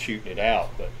rolling and shooting it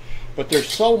out. But there's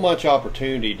so much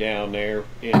opportunity down there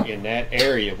in that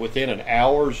area within an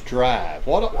hour's drive.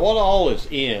 What all is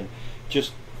in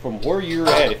just from where you're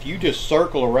at? If you just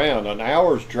circle around an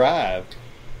hour's drive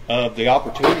of the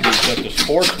opportunities that the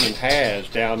Sportsman has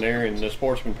down there in the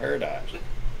Sportsmen Paradise.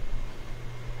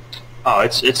 Oh,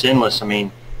 it's endless. I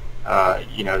mean,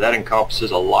 you know, that encompasses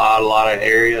a lot of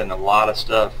area and a lot of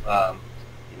stuff.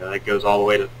 You know, that goes all the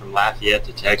way from Lafayette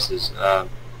to Texas.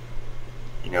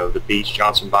 You know, the beach,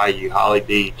 Johnson Bayou, Holly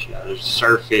Beach. There's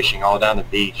surf fishing all down the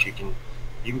beach. You can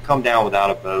you can come down without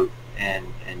a boat and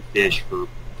fish for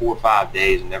 4 or 5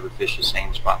 days and never fish the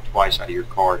same spot twice out of your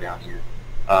car down here.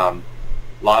 A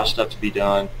lot of stuff to be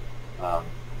done.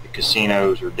 The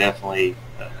casinos are definitely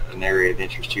an area of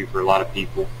interest too for a lot of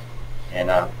people, and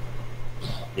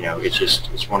you know,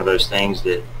 it's one of those things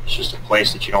that it's just a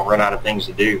place that you don't run out of things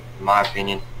to do, in my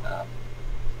opinion.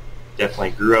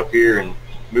 Definitely grew up here and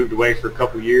moved away for a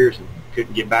couple of years and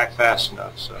couldn't get back fast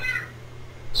enough, so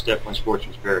it's definitely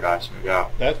Sportsman's Paradise, no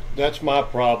doubt. That's my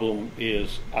problem,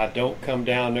 is I don't come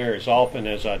down there as often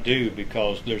as I do,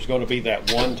 because there's going to be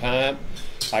that one time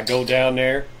I go down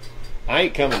there, I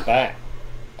ain't coming back.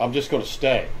 I'm just going to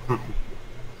stay.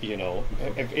 You know,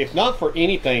 if not for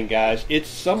anything, guys, it's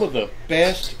some of the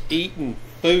best eaten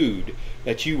food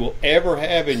that you will ever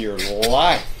have in your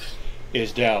life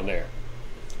is down there.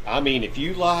 I mean, if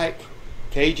you like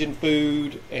Cajun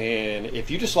food, and if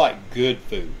you just like good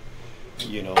food,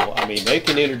 you know, I mean, they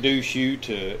can introduce you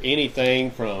to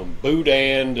anything from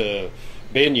boudin to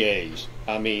beignets.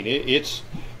 I mean, it's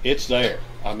there.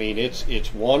 I mean,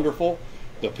 it's wonderful.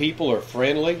 The people are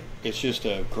friendly. It's just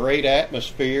a great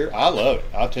atmosphere. I love it.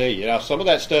 I'll tell you. Now, some of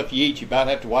that stuff you eat, you about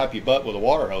have to wipe your butt with a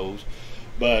water hose,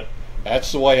 but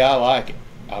that's the way I like it.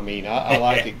 I mean, I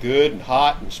like it good and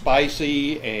hot and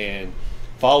spicy, and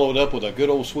followed up with a good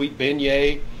old sweet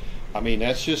beignet. I mean,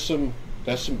 that's good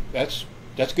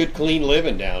clean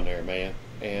living down there, man.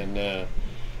 And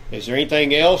is there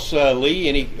anything else,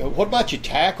 Lee? What about your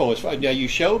tackle? Now, you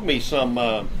showed me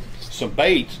some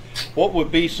baits. What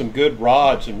would be some good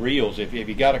rods and reels? If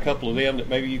you got a couple of them that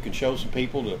maybe you can show some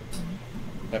people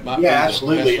that might. Yeah,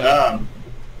 absolutely.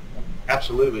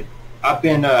 Absolutely. I've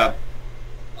been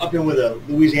with a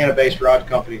Louisiana-based rod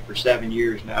company for 7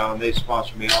 years now, and they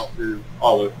sponsor me all through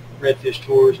all the redfish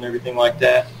tours and everything like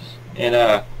that.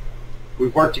 And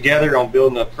we've worked together on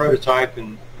building a prototype,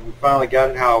 and we finally got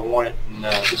it how I want it. And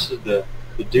this is the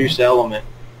Deuce Element.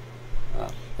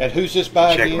 And who's this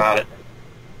by? Check them out.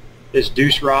 It's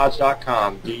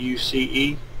deucerods.com,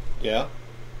 D-U-C-E. Yeah.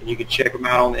 And you can check them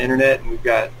out on the internet, and we've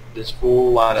got this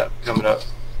full lineup coming up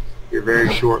here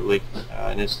very shortly,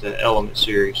 and it's the Element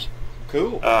series.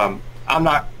 Cool. I'm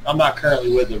not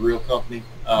currently with the real company,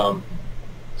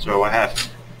 so I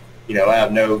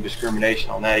have no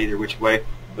discrimination on that either which way.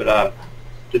 But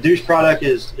the Deuce product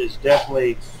is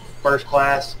definitely first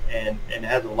class and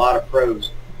has a lot of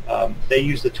pros. They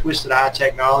use the twisted eye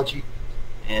technology,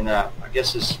 and I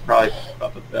guess this is probably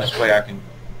about the best way I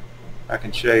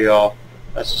can show y'all.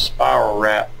 That's a spiral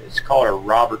wrap. It's called a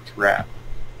Roberts wrap.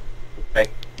 Okay,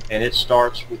 and it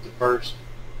starts with the first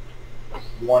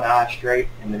one eye straight,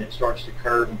 and then it starts to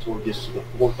curve until it gets to the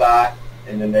fourth eye,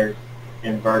 and then they're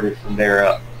inverted from there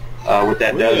up. What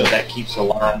that does is that keeps the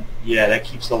line. Yeah, that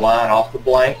keeps the line off the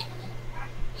blank,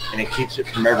 and it keeps it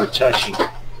from ever touching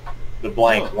the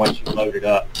blank once you load it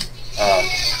up.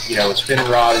 You know, a spinning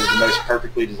rod is the most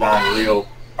perfectly designed reel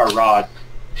or rod,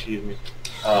 excuse me,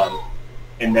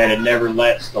 in that it never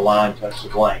lets the line touch the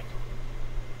blank.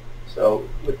 So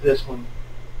with this one, I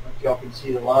don't know if y'all can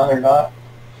see the line or not.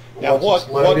 Now, what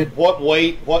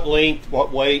weight, what length,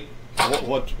 what weight,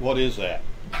 what is that?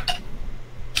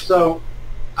 So,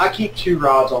 I keep 2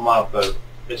 rods on my boat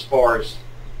as far as,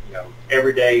 you know,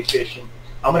 everyday fishing.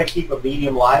 I'm going to keep a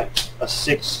medium light, a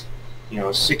 6'6" to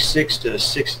a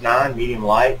 6'9" medium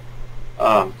light.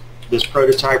 This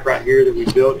prototype right here that we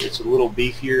built, it's a little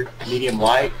beefier medium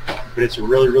light, but it's a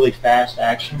really, really fast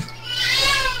action.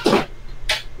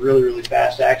 Really, really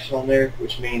fast action on there,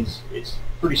 which means it's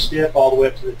pretty stiff all the way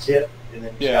up to the tip, and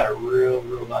then it's got a real,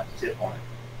 real nice tip on it.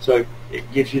 So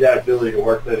it gives you that ability to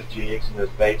work those jigs and those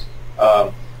baits.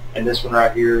 And this one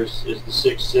right here is the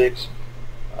 6'6",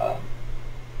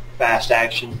 fast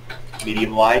action,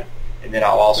 medium light, and then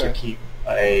I'll also keep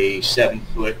a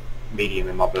 7-foot medium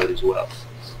in my boat as well.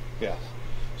 Yeah.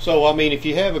 So I mean, if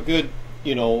you have a good,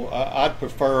 you know, I'd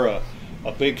prefer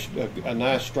a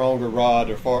nice stronger rod,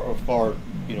 or far,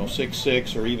 you know,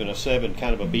 6'6" or even a 7,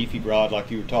 kind of a beefy rod like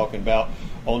you were talking about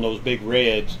on those big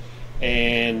reds.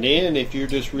 And then if you're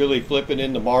just really flipping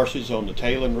in the marshes on the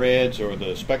tailing reds or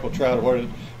the speckled trout or whatever,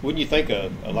 wouldn't you think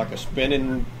like a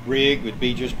spinning rig would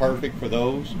be just perfect for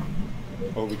those?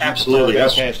 Or would you Absolutely. prefer a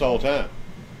bait cast all the time?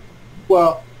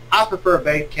 Well, I prefer a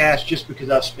bait cast just because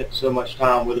I've spent so much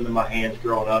time with them in my hands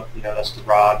growing up. You know, that's the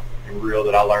rod and reel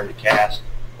that I learned to cast.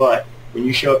 But when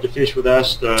you show up to fish with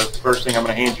us, the first thing I'm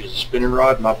going to hand you is a spinning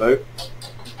rod in my boat.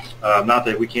 Not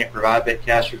that we can't provide bait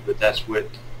casters, but that's what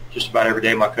just about every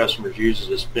day my customers use, is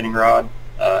a spinning rod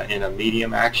in a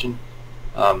medium action.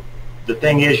 The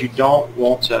thing is, you don't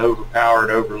want to overpower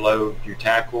and overload your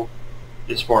tackle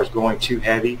as far as going too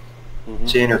heavy.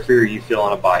 to interfere you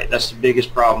feeling a bite. That's the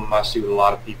biggest problem I see with a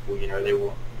lot of people. You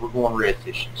know, we're going red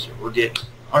fishing, so we're getting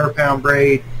 100-pound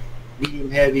braid,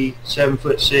 medium heavy,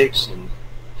 7'6", and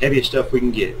heaviest stuff we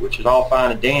can get, which is all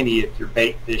fine and dandy if you're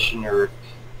bait fishing or if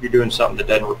you're doing something that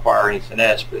doesn't require any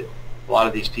finesse. But a lot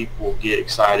of these people get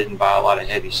excited and buy a lot of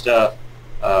heavy stuff,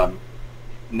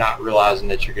 not realizing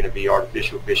that you're going to be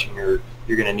artificial fishing or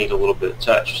you're going to need a little bit of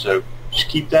touch. So just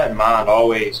keep that in mind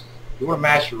always. You want to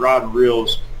match your rod and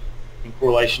reels in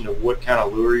correlation to what kind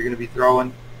of lure you're going to be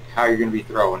throwing, how you're going to be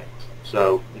throwing it.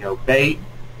 So, you know, bait,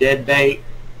 dead bait,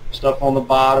 stuff on the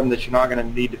bottom that you're not going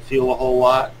to need to feel a whole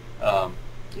lot.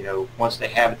 You know, once they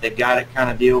have it, they've got it kind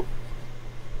of deal.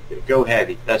 Go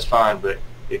heavy, that's fine. But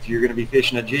if you're going to be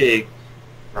fishing a jig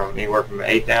from anywhere from an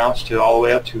 1/8 ounce to all the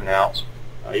way up to an ounce,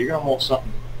 you're going to want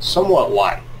something somewhat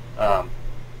light,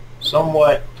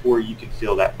 somewhat to where you can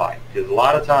feel that bite. Because a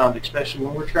lot of times, especially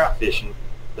when we're trout fishing,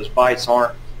 those bites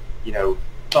aren't, you know,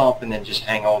 thump and then just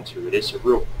hang on to it. It's a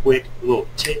real quick little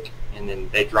tick and then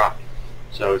they drop it.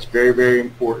 So it's very, very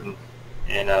important.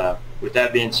 And with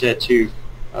that being said too,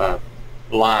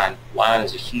 line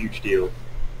is a huge deal.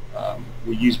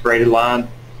 We use braided line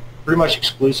pretty much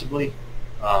exclusively.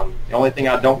 The only thing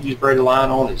I don't use braided line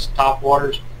on is top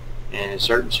waters and in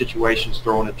certain situations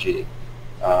throwing a jig.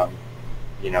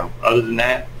 You know, other than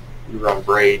that, we run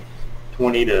braid,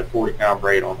 20 to 40-pound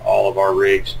braid on all of our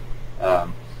rigs.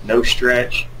 No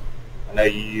stretch. I know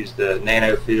you use the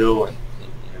nano feel and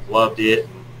have loved it,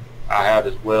 and I have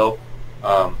as well.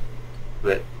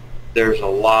 But there's a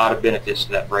lot of benefits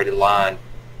to that braided line,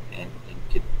 and it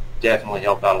could definitely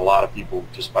help out a lot of people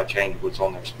just by changing what's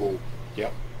on their spool.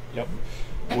 Yep.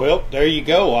 Well, there you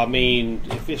go. I mean,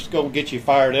 if it's going to get you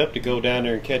fired up to go down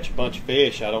there and catch a bunch of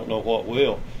fish, I don't know what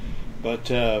will. But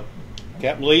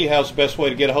Captain Lee, how's the best way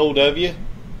to get a hold of you?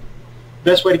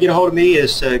 Best way to get a hold of me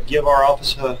is to give our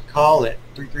office a call at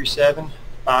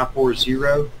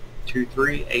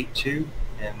 337-540-2382,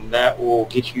 and that will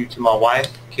get you to my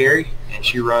wife, Carrie, and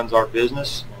she runs our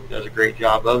business and does a great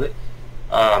job of it.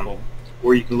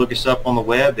 Or you can look us up on the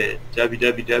web at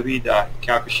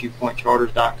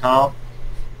www.calcasieupointcharters.com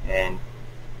and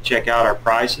check out our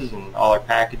prices and all our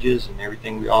packages and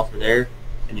everything we offer there.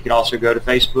 And you can also go to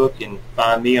Facebook and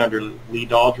find me under Lee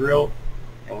Daughdrill.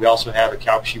 And we also have a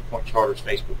Calcasieu Point Charters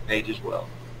Facebook page as well.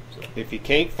 So if you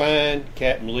can't find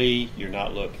Captain Lee, you're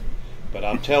not looking. But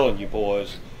I'm telling you,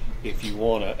 boys, if you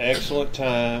want an excellent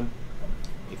time,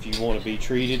 if you want to be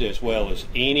treated as well as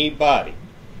anybody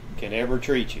can ever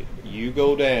treat you, you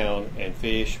go down and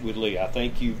fish with Lee. I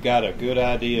think you've got a good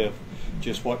idea of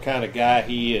just what kind of guy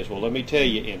he is. Well, let me tell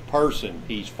you, in person,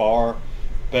 he's far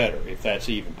better, if that's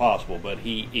even possible, but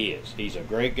he is. He's a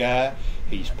great guy.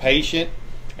 He's patient.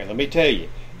 And let me tell you,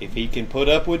 if he can put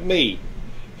up with me,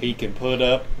 he can put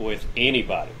up with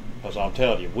anybody. Because I'll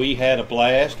tell you, we had a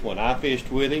blast when I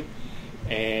fished with him.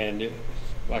 And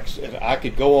like I said, I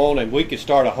could go on and we could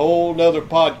start a whole nother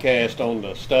podcast on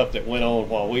the stuff that went on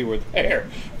while we were there.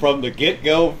 From the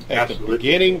get-go, at the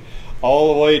beginning,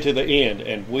 all the way to the end.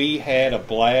 And we had a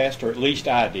blast, or at least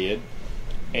I did.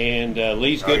 And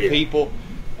Lee's good people.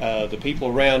 The people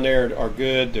around there are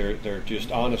good. They're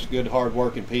just honest, good,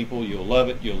 hard-working people. You'll love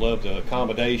it. You'll love the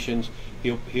accommodations.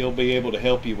 He'll be able to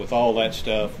help you with all that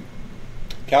stuff.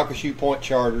 Calcasieu Point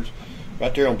Charters,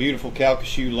 right there on beautiful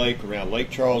Calcasieu Lake, around Lake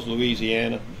Charles,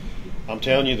 Louisiana. I'm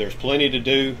telling you, there's plenty to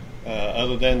do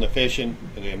other than the fishing.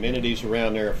 The amenities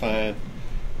around there are fine.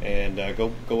 And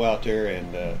go out there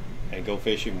and go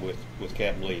fishing with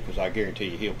Captain Lee, because I guarantee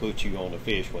you he'll put you on the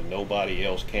fish when nobody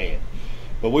else can.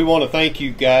 But we want to thank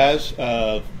you guys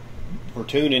for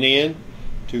tuning in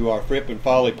to our Fripp and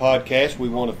Folly podcast. We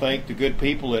want to thank the good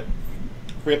people at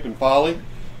Fripp and Folly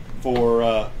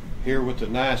for here with the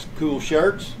nice, cool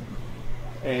shirts,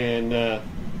 and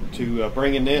to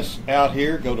bringing this out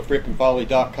here. Go to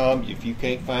frippandfolly.com if you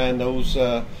can't find those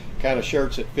kind of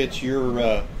shirts that fits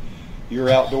your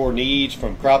outdoor needs,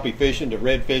 from crappie fishing to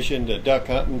red fishing to duck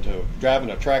hunting to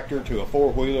driving a tractor to a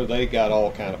four-wheeler. They got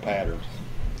all kind of patterns.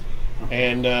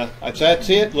 And that's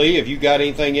it, Lee. Have you got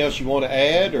anything else you want to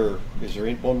add, or is there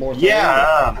one more thing?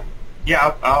 Yeah,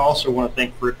 I also want to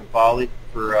thank Fripp and Folly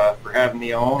for having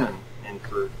me on, and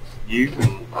for you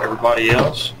and everybody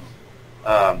else.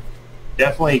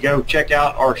 Definitely go check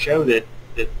out our show that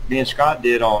me and Scott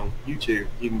did on YouTube.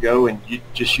 You can go and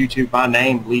just YouTube my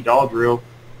name, Lee Daughdrill,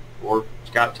 or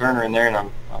Scott Turner in there, and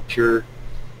I'm sure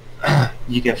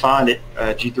you can find it.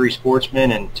 G3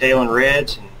 Sportsmen and Tail and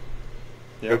Reds, and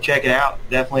go check it out.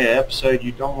 Definitely an episode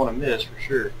you don't want to miss, for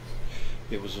sure.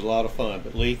 It was a lot of fun.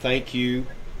 But Lee, thank you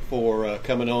for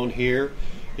coming on here.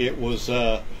 It was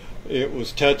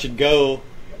touch and go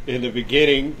in the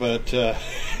beginning, but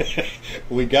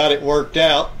we got it worked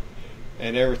out,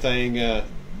 and everything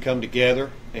come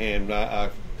together. And I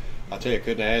tell you, I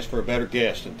couldn't ask for a better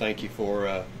guest. And thank you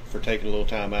for taking a little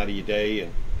time out of your day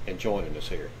and joining us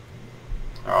here.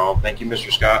 Oh, thank you,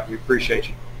 Mr. Scott. We appreciate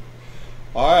you.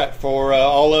 All right, for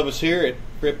all of us here at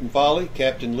Fripp and Folly,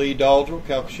 Captain Lee Daughdrill,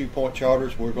 Calcasieu Point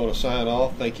Charters, we're going to sign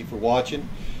off. Thank you for watching.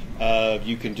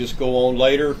 You can just go on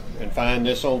later and find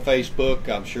this on Facebook.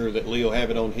 I'm sure that Lee will have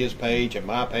it on his page and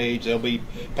my page. There'll be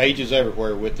pages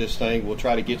everywhere with this thing. We'll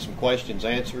try to get some questions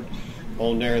answered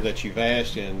on there that you've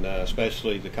asked, and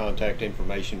especially the contact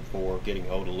information for getting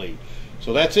hold of Lee.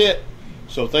 So that's it.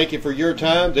 So thank you for your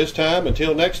time this time.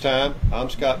 Until next time, I'm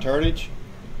Scott Turnage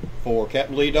for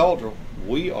Captain Lee Daughdrill.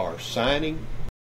 We are signing